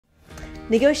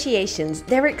Negotiations,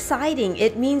 they're exciting.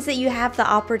 It means that you have the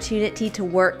opportunity to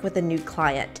work with a new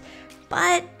client.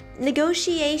 But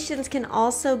negotiations can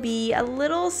also be a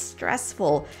little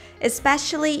stressful,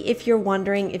 especially if you're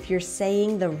wondering if you're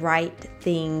saying the right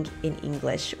thing in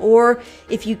English or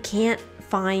if you can't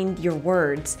find your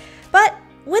words. But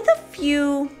with a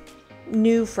few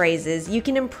new phrases, you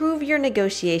can improve your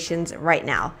negotiations right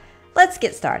now. Let's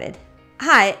get started.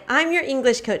 Hi, I'm your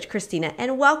English coach, Christina,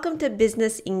 and welcome to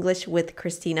Business English with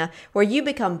Christina, where you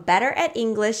become better at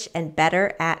English and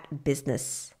better at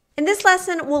business. In this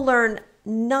lesson, we'll learn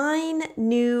 9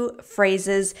 new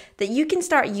phrases that you can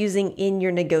start using in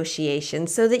your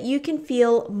negotiations so that you can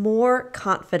feel more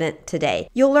confident today.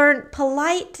 You'll learn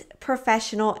polite,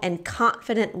 professional, and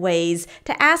confident ways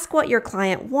to ask what your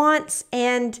client wants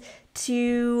and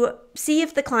to see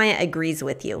if the client agrees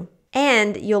with you.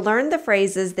 And you'll learn the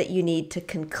phrases that you need to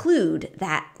conclude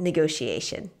that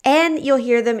negotiation. And you'll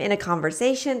hear them in a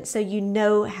conversation so you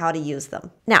know how to use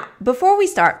them. Now, before we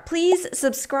start, please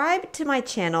subscribe to my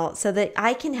channel so that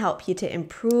I can help you to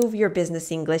improve your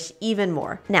business English even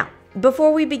more. Now,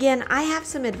 before we begin, I have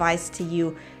some advice to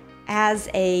you as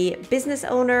a business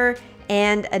owner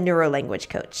and a neurolanguage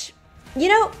coach. You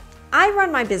know, I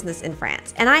run my business in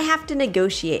France and I have to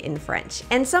negotiate in French.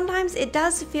 And sometimes it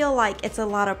does feel like it's a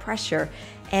lot of pressure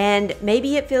and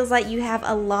maybe it feels like you have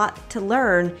a lot to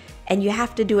learn and you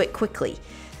have to do it quickly.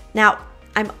 Now,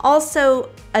 I'm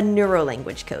also a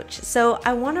neurolanguage coach, so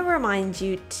I want to remind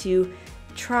you to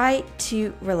try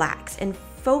to relax and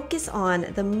focus on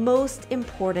the most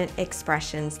important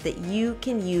expressions that you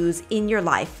can use in your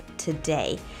life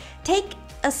today. Take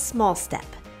a small step.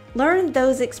 Learn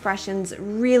those expressions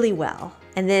really well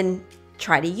and then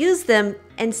try to use them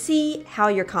and see how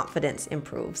your confidence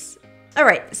improves. All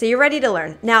right, so you're ready to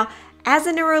learn. Now, as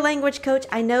a neurolanguage coach,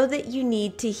 I know that you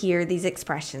need to hear these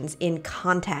expressions in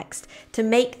context to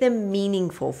make them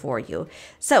meaningful for you.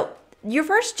 So your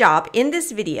first job in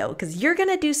this video, because you're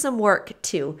gonna do some work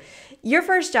too, your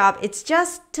first job, it's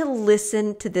just to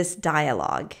listen to this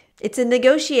dialogue. It's a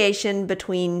negotiation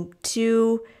between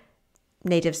two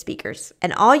native speakers.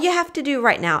 And all you have to do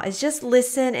right now is just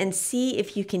listen and see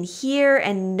if you can hear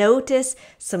and notice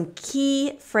some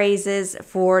key phrases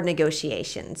for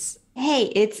negotiations.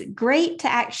 Hey, it's great to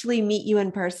actually meet you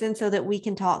in person so that we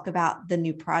can talk about the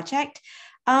new project.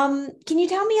 Can you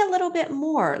tell me a little bit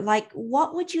more? Like,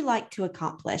 what would you like to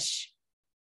accomplish?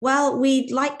 Well,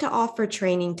 we'd like to offer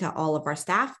training to all of our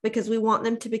staff because we want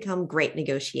them to become great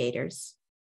negotiators.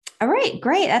 All right,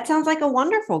 great. That sounds like a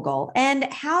wonderful goal.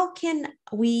 And how can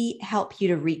we help you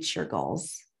to reach your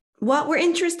goals? What we're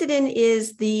interested in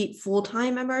is the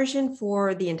full-time immersion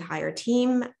for the entire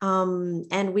team.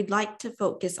 And we'd like to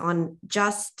focus on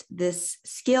just this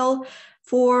skill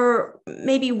for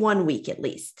maybe 1 week at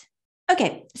least.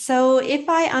 Okay, so if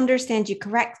I understand you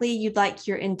correctly, you'd like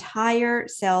your entire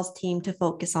sales team to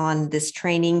focus on this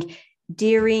training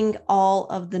during all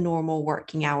of the normal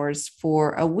working hours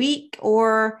for a week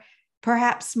or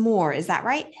perhaps more. Is that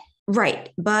right?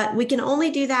 Right. But we can only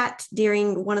do that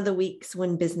during one of the weeks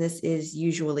when business is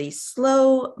usually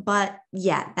slow. But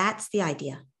yeah, that's the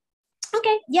idea.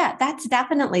 Okay. Yeah, that's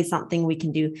definitely something we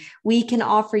can do. We can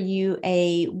offer you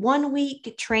a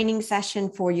 1-week training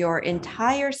session for your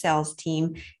entire sales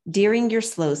team during your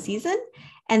slow season.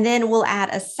 And then we'll add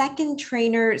a second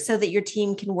trainer so that your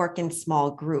team can work in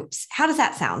small groups. How does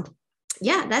that sound?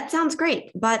 Yeah, that sounds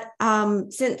great. But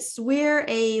since we're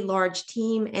a large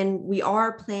team and we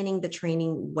are planning the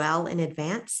training well in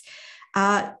advance,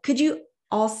 could you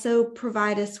also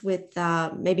provide us with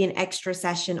maybe an extra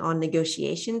session on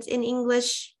negotiations in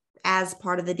English as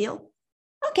part of the deal?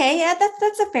 Okay, yeah,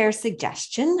 that's a fair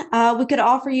suggestion. We could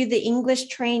offer you the English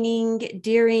training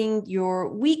during your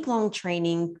week-long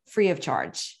training free of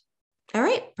charge. All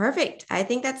right, perfect. I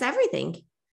think that's everything.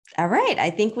 All right,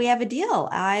 I think we have a deal.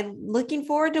 I'm looking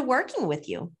forward to working with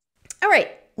you. All right,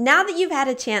 now that you've had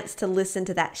a chance to listen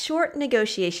to that short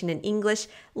negotiation in English,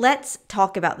 let's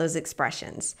talk about those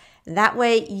expressions. That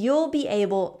way, you'll be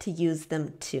able to use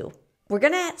them too. We're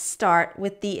gonna start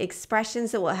with the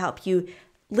expressions that will help you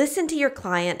listen to your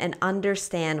client and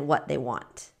understand what they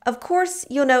want. Of course,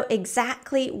 you'll know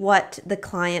exactly what the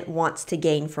client wants to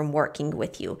gain from working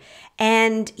with you.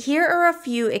 And here are a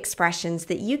few expressions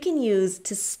that you can use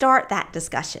to start that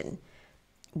discussion.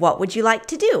 What would you like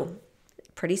to do?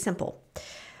 Pretty simple.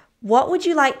 What would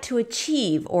you like to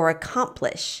achieve or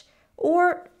accomplish?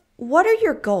 Or what are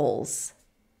your goals?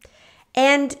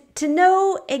 And to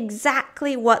know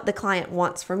exactly what the client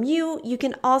wants from you, you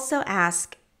can also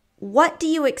ask, what do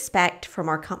you expect from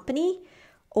our company?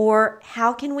 Or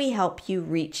how can we help you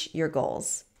reach your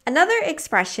goals? Another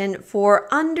expression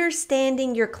for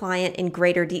understanding your client in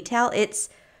greater detail, it's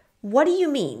what do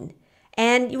you mean?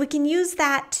 And we can use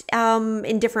that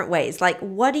in different ways. Like,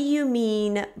 what do you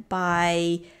mean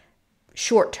by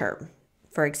short term,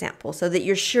 for example, so that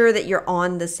you're sure that you're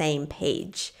on the same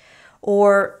page?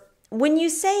 Or when you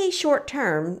say short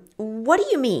term, what do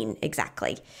you mean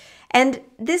exactly? And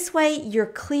this way you're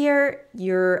clear,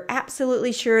 you're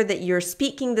absolutely sure that you're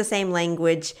speaking the same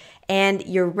language, and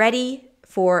you're ready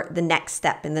for the next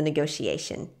step in the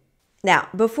negotiation. Now,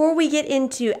 before we get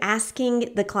into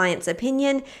asking the client's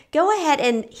opinion, go ahead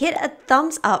and hit a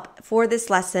thumbs up for this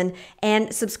lesson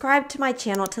and subscribe to my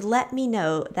channel to let me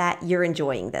know that you're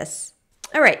enjoying this.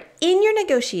 All right, in your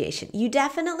negotiation, you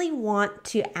definitely want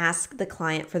to ask the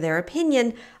client for their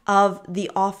opinion of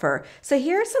the offer. So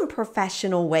here are some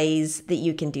professional ways that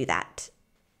you can do that.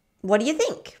 What do you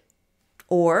think?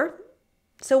 Or,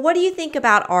 so what do you think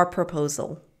about our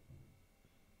proposal?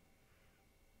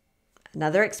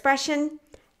 Another expression,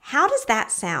 how does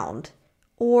that sound?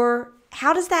 Or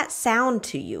how does that sound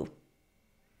to you?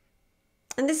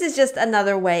 And this is just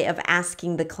another way of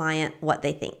asking the client what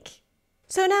they think.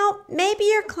 So now maybe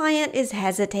your client is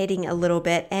hesitating a little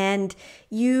bit and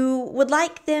you would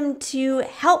like them to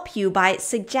help you by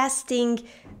suggesting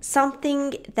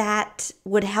something that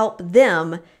would help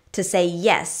them to say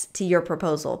yes to your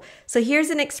proposal. So here's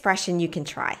an expression you can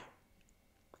try.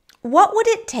 What would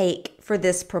it take for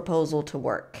this proposal to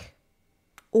work?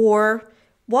 Or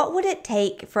what would it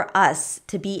take for us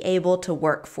to be able to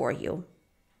work for you?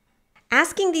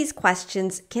 Asking these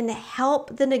questions can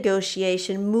help the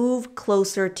negotiation move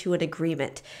closer to an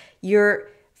agreement.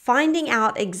 You're finding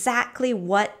out exactly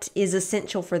what is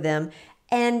essential for them,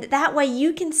 and that way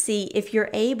you can see if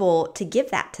you're able to give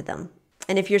that to them.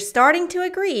 And if you're starting to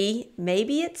agree,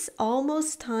 maybe it's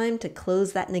almost time to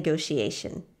close that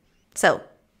negotiation. So,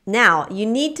 now, you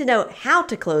need to know how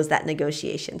to close that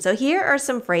negotiation. So here are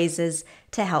some phrases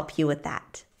to help you with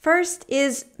that. First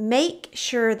is make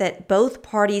sure that both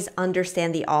parties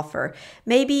understand the offer.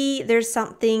 Maybe there's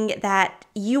something that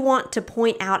you want to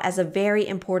point out as a very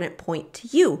important point to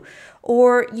you,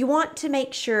 or you want to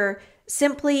make sure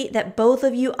simply that both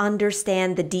of you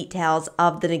understand the details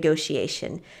of the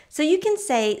negotiation. So you can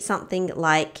say something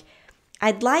like,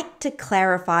 I'd like to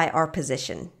clarify our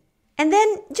position. And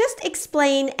then just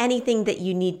explain anything that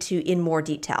you need to in more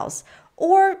details.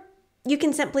 Or you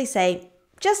can simply say,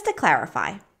 just to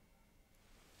clarify.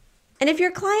 And if your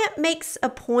client makes a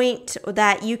point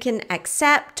that you can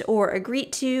accept or agree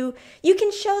to, you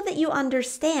can show that you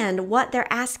understand what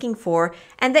they're asking for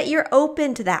and that you're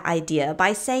open to that idea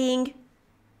by saying,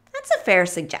 that's a fair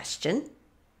suggestion.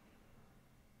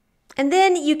 And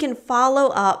then you can follow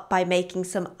up by making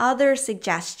some other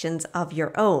suggestions of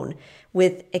your own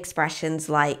with expressions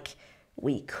like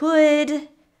we could,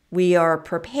 we are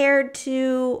prepared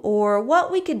to, or what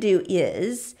we could do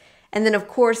is. And then of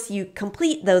course you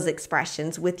complete those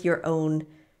expressions with your own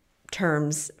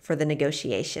terms for the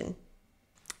negotiation.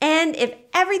 And if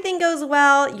everything goes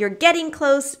well, you're getting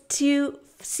close to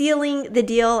sealing the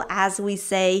deal, as we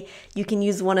say, you can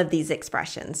use one of these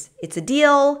expressions. It's a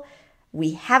deal,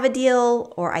 we have a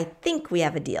deal, or I think we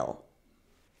have a deal.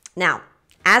 Now,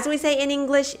 as we say in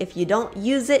English, if you don't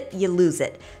use it, you lose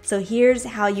it. So here's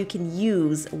how you can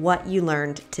use what you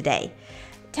learned today.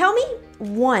 Tell me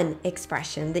one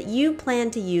expression that you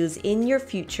plan to use in your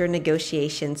future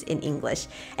negotiations in English,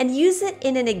 and use it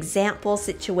in an example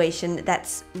situation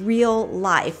that's real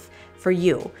life for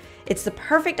you. It's the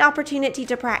perfect opportunity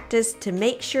to practice, to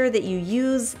make sure that you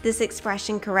use this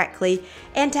expression correctly,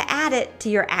 and to add it to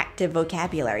your active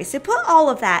vocabulary. So put all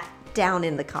of that down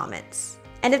in the comments.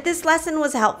 And if this lesson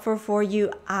was helpful for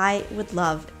you, I would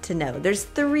love to know. There's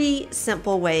 3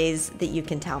 simple ways that you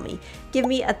can tell me. Give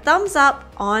me a thumbs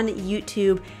up on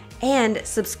YouTube and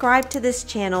subscribe to this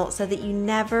channel so that you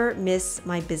never miss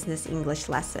my business English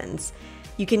lessons.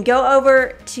 You can go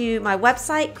over to my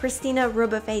website,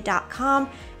 ChristinaRubafe.com,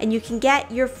 and you can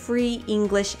get your free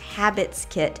English Habits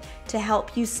Kit to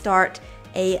help you start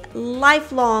a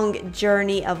lifelong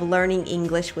journey of learning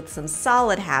English with some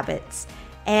solid habits.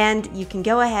 And you can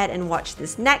go ahead and watch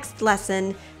this next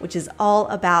lesson, which is all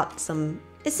about some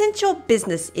essential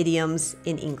business idioms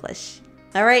in English.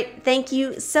 All right, thank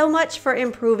you so much for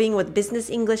improving with Business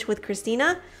English with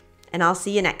Christina, and I'll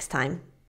see you next time.